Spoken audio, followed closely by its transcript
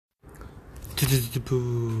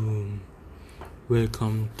Boom.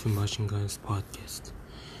 Welcome to Machine Guns Podcast.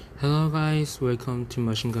 Hello guys, welcome to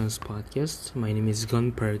Machine Guns Podcast. My name is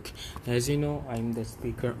Gunperk. As you know, I'm the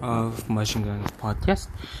speaker of Machine Guns Podcast.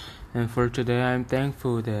 And for today, I'm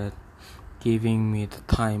thankful that giving me the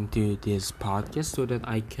time to this podcast so that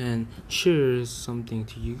I can share something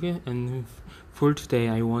to you guys. And for today,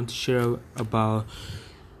 I want to share about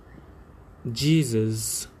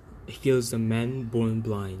Jesus heals a man born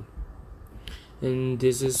blind. And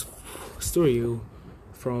this is story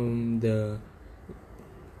from the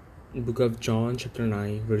book of John chapter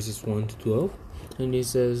 9 verses 1 to 12. And it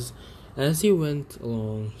says, as he went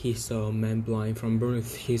along, he saw a man blind from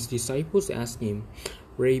birth. His disciples asked him,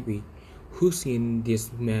 Rabbi, who sinned,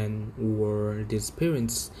 this man or his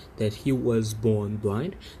parents, that he was born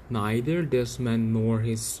blind? Neither this man nor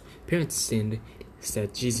his parents sinned,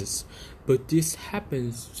 said Jesus. But this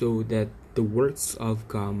happens so that the works of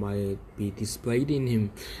God might be displayed in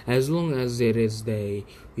him. As long as it is day,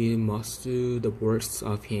 we must do the works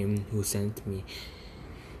of him who sent me.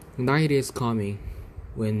 Night is coming,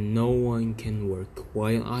 when no one can work.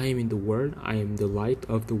 While I am in the world, I am the light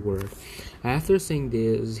of the world. After saying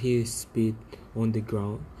this, he spit on the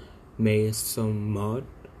ground, made some mud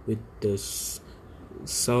with the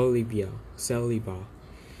saliva,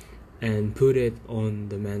 and put it on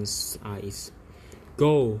the man's eyes.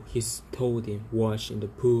 Go, he told him, wash in the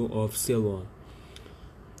pool of Siloam.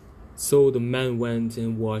 So the man went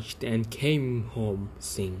and washed and came home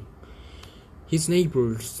singing. His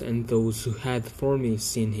neighbors and those who had formerly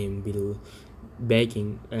seen him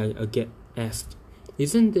begging asked,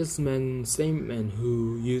 isn't this man the same man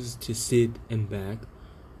who used to sit and beg?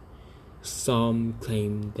 Some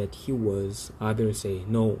claim that he was, others say,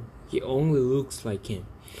 no, he only looks like him.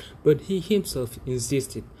 But he himself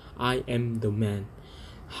insisted, I am the man.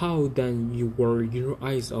 How then were your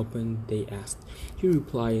eyes opened? They asked. He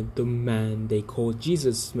replied, the man they called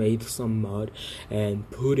Jesus made some mud and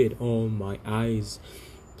put it on my eyes.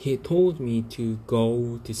 He told me to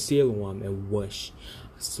go to Siloam and wash.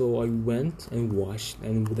 So I went and washed,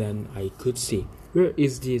 and then I could see. Where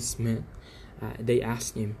is this man? They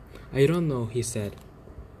asked him. I don't know, he said.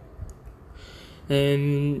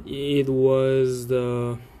 And it was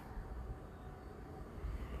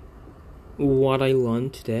what I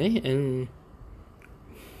learned today. And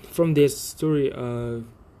from this story of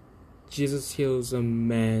Jesus heals a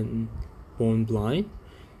man born blind,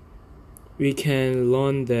 we can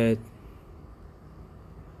learn that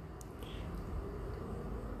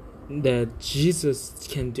Jesus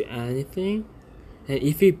can do anything, and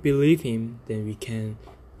if we believe him, then we can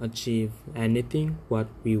achieve anything what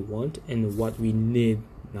we want and what we need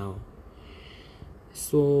now.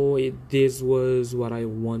 So this was what I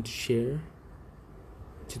want to share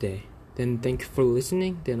today. Then thank you for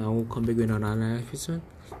listening. Then I will come back with another episode.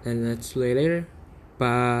 Then let's see you later.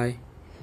 Bye.